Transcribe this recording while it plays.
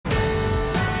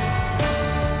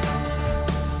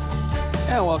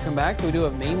And welcome back. So we do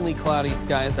have mainly cloudy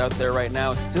skies out there right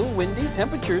now. Still windy,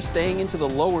 temperatures staying into the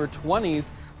lower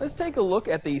 20s. Let's take a look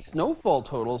at the snowfall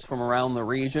totals from around the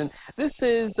region. This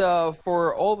is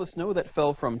for all the snow that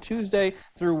fell from Tuesday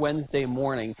through Wednesday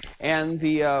morning. And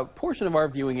the portion of our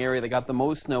viewing area that got the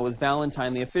most snow was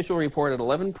Valentine. The official report at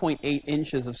 11.8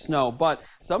 inches of snow. But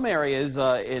some areas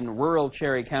in rural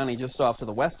Cherry County just off to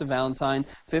the west of Valentine,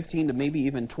 15 to maybe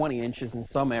even 20 inches in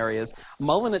some areas.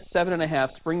 Mullen at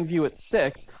 7.5, Springview at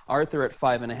 6, Arthur at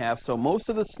 5.5. So most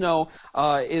of the snow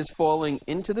is falling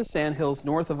into the Sandhills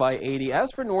north of I-80.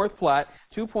 As for North Platte,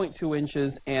 2.2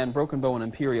 inches, and Broken Bow and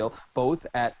Imperial, both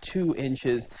at 2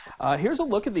 inches. Here's a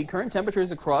look at the current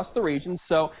temperatures across the region.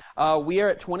 So we are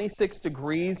at 26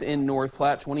 degrees in North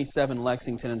Platte, 27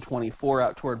 Lexington, and 24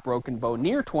 out toward Broken Bow,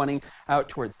 near 20 out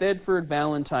toward Thedford,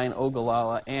 Valentine,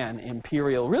 Ogallala, and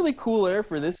Imperial. Really cool air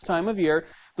for this time of year.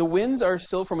 The winds are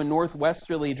still from a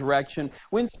northwesterly direction.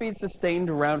 Wind speed sustained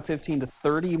around 15 to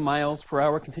 30 miles per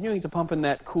hour, continuing to pump in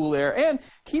that cool air and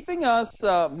keeping us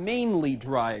mainly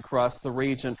dry across the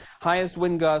region. Highest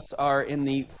wind gusts are in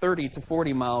the 30 to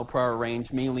 40 mile per hour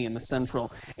range, mainly in the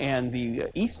central and the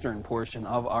eastern portion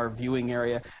of our viewing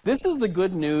area. This is the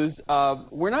good news.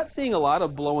 We're not seeing a lot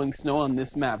of blowing snow on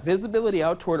this map. Visibility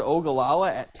out toward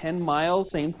Ogallala at 10 miles.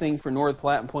 Same thing for North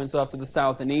Platte and points off to the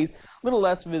south and east. A little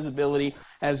less visibility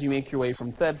as you make your way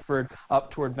from Thedford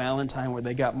up toward Valentine, where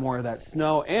they got more of that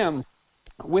snow. And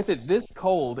with it this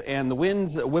cold and the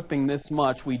winds whipping this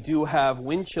much, we do have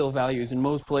wind chill values in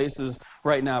most places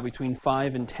right now between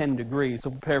 5 and 10 degrees. So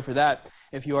prepare for that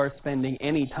if you are spending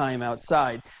any time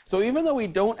outside. So even though we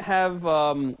don't have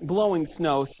blowing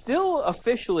snow, still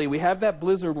officially we have that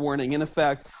blizzard warning in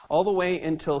effect all the way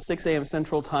until 6 a.m.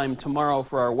 Central Time tomorrow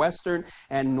for our western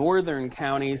and northern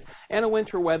counties, and a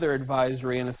winter weather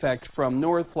advisory in effect from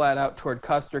North Platte out toward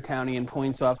Custer County and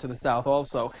points off to the south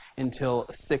also until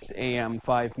 6 a.m.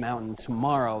 5 Mountain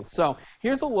tomorrow. So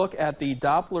here's a look at the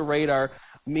Doppler radar.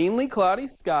 Mainly cloudy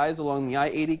skies along the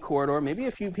I-80 corridor, maybe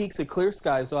a few peaks of clear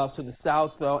skies off to the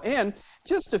south though, and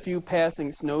just a few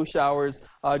passing snow showers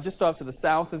just off to the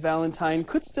south of Valentine.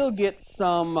 Could still get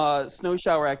some snow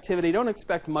shower activity. Don't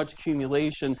expect much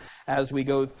accumulation as we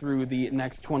go through the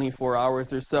next 24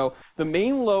 hours or so. The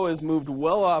main low has moved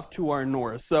well off to our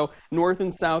north, so North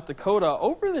and South Dakota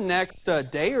over the next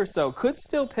day or so could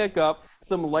still pick up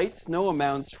some light snow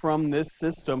amounts from this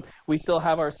system. We still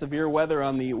have our severe weather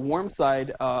on the warm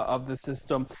side of the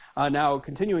system now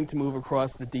continuing to move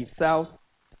across the deep south.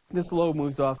 This low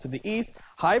moves off to the east.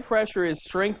 High pressure is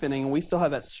strengthening, and we still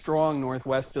have that strong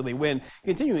northwesterly wind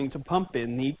continuing to pump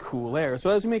in the cool air. So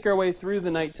as we make our way through the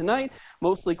night tonight,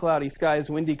 mostly cloudy skies,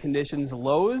 windy conditions.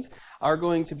 Lows are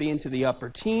going to be into the upper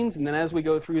teens, and then as we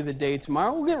go through the day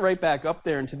tomorrow, we'll get right back up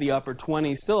there into the upper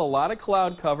 20s. Still a lot of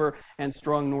cloud cover and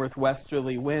strong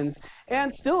northwesterly winds,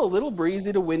 and still a little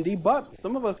breezy to windy, but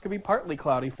some of us could be partly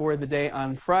cloudy for the day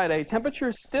on Friday.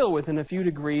 Temperatures still within a few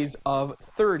degrees of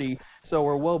 30, so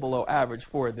we're well below average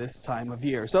for this time of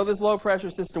year. So this low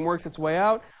pressure system works its way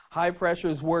out. High pressure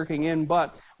is working in,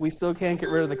 but we still can't get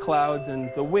rid of the clouds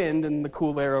and the wind and the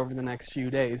cool air over the next few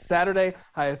days. Saturday,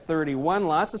 high of 31.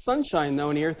 Lots of sunshine,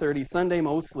 though, near 30. Sunday,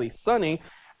 mostly sunny.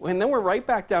 And then we're right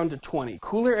back down to 20.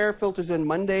 Cooler air filters in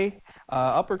Monday,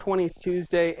 upper 20s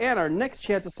Tuesday, and our next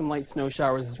chance of some light snow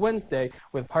showers is Wednesday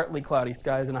with partly cloudy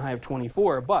skies and a high of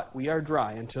 24. But we are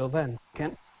dry until then.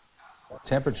 Kent?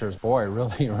 Temperatures, boy,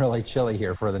 really chilly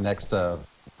here for the next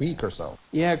week or so.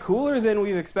 Yeah, cooler than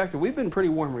we've expected. We've been pretty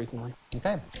warm recently.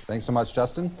 Okay, thanks so much,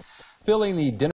 Justin. Filling the dinner